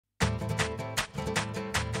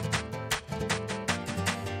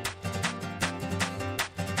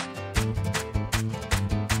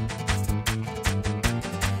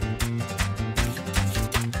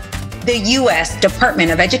The U.S. Department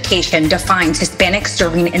of Education defines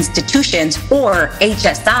Hispanic-serving institutions, or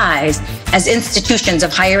HSIs, as institutions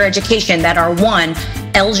of higher education that are 1,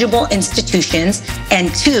 eligible institutions,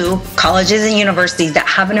 and 2, colleges and universities that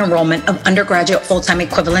have an enrollment of undergraduate full-time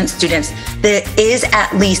equivalent students that is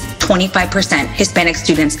at least 25% Hispanic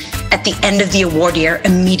students at the end of the award year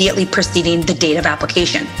immediately preceding the date of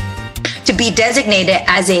application. To be designated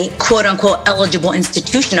as a quote-unquote eligible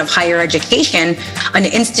institution of higher education, an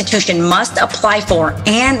institution must apply for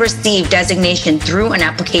and receive designation through an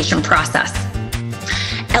application process.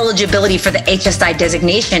 Eligibility for the HSI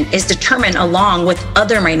designation is determined along with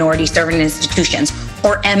other minority-serving institutions,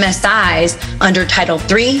 or MSIs, under Title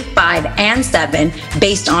III, 5, and 7,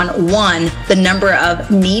 based on 1, the number of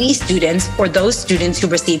needy students, or those students who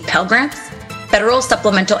receive Pell Grants, Federal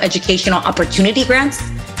Supplemental Educational Opportunity Grants,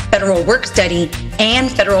 Federal Work Study,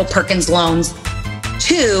 and Federal Perkins loans.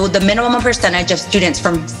 2, the minimum percentage of students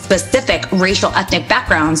from specific racial ethnic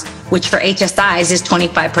backgrounds, which for HSIs is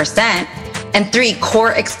 25%, and 3,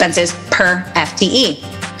 core expenses per FTE.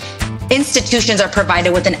 Institutions are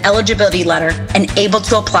provided with an eligibility letter and able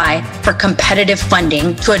to apply for competitive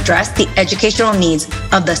funding to address the educational needs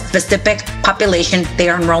of the specific population they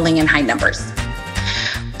are enrolling in high numbers.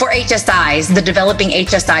 For HSIs, the Developing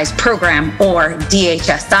HSIs program, or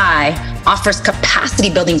DHSI, offers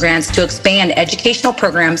capacity building grants to expand educational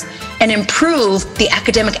programs and improve the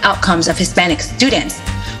academic outcomes of Hispanic students,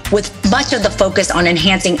 with much of the focus on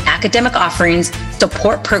enhancing academic offerings,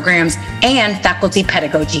 support programs, and faculty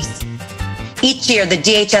pedagogies. Each year, the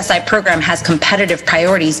DHSI program has competitive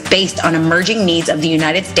priorities based on emerging needs of the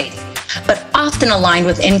United States, but often aligned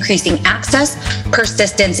with increasing access,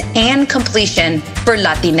 persistence, and completion for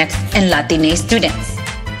Latinx and Latina students.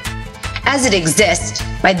 As it exists,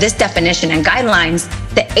 by this definition and guidelines,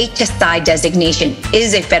 the HSI designation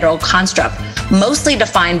is a federal construct, mostly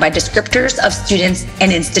defined by descriptors of students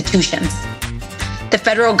and institutions. The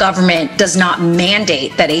federal government does not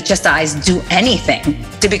mandate that HSIs do anything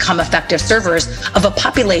to become effective servers of a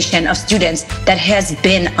population of students that has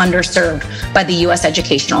been underserved by the U.S.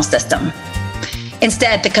 educational system.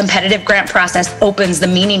 Instead, the competitive grant process opens the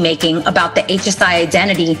meaning-making about the HSI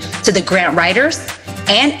identity to the grant writers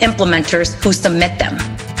and implementers who submit them.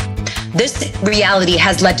 This reality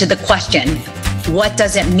has led to the question, what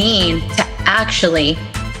does it mean to actually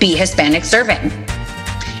be Hispanic serving?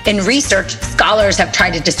 In research, scholars have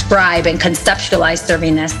tried to describe and conceptualize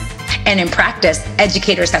servingness, and in practice,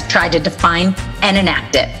 educators have tried to define and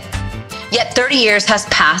enact it. Yet 30 years has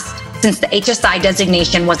passed since the HSI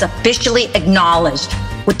designation was officially acknowledged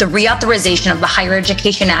with the reauthorization of the Higher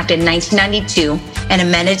Education Act in 1992 and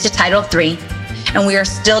amended to Title III, and we are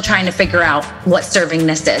still trying to figure out what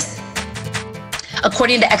servingness is.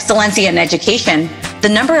 According to Excellencia in Education, the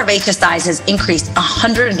number of HSIs has increased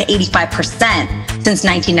 185% since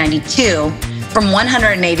 1992, from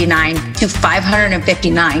 189 to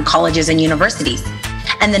 559 colleges and universities.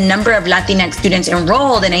 And the number of Latinx students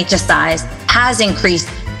enrolled in HSIs has increased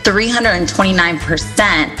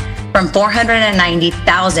 329%, from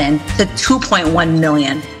 490,000 to 2.1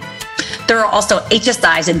 million. There are also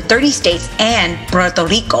HSIs in 30 states and Puerto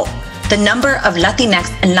Rico. The number of Latinx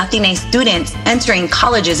and Latina students entering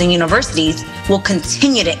colleges and universities will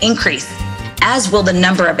continue to increase, as will the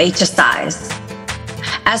number of HSIs.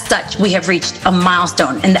 As such, we have reached a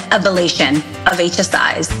milestone in the evolution of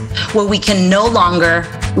HSIs, where we can no longer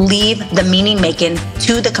leave the meaning-making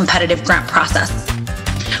to the competitive grant process.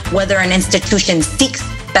 Whether an institution seeks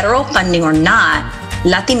federal funding or not,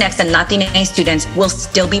 Latinx and Latina students will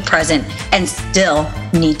still be present and still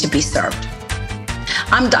need to be served.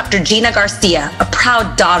 I'm Dr. Gina Garcia, a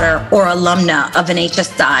proud daughter or alumna of an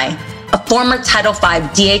HSI, a former Title V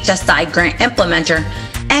DHSI grant implementer,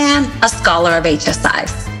 and a scholar of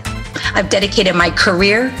HSIs. I've dedicated my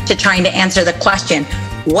career to trying to answer the question,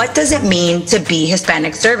 what does it mean to be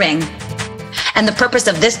Hispanic serving? And the purpose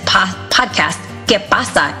of this podcast, ¿Qué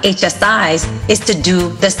Pasa, HSIs, is to do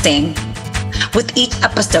the same. With each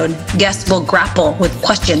episode, guests will grapple with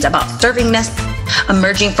questions about servingness,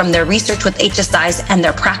 emerging from their research with HSIs and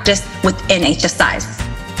their practice within HSIs.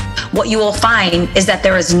 What you will find is that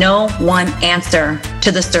there is no one answer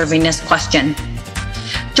to the servingness question.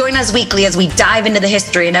 Join us weekly as we dive into the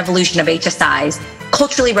history and evolution of HSIs,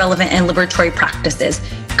 culturally relevant and liberatory practices,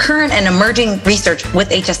 current and emerging research with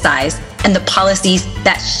HSIs, and the policies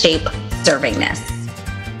that shape servingness.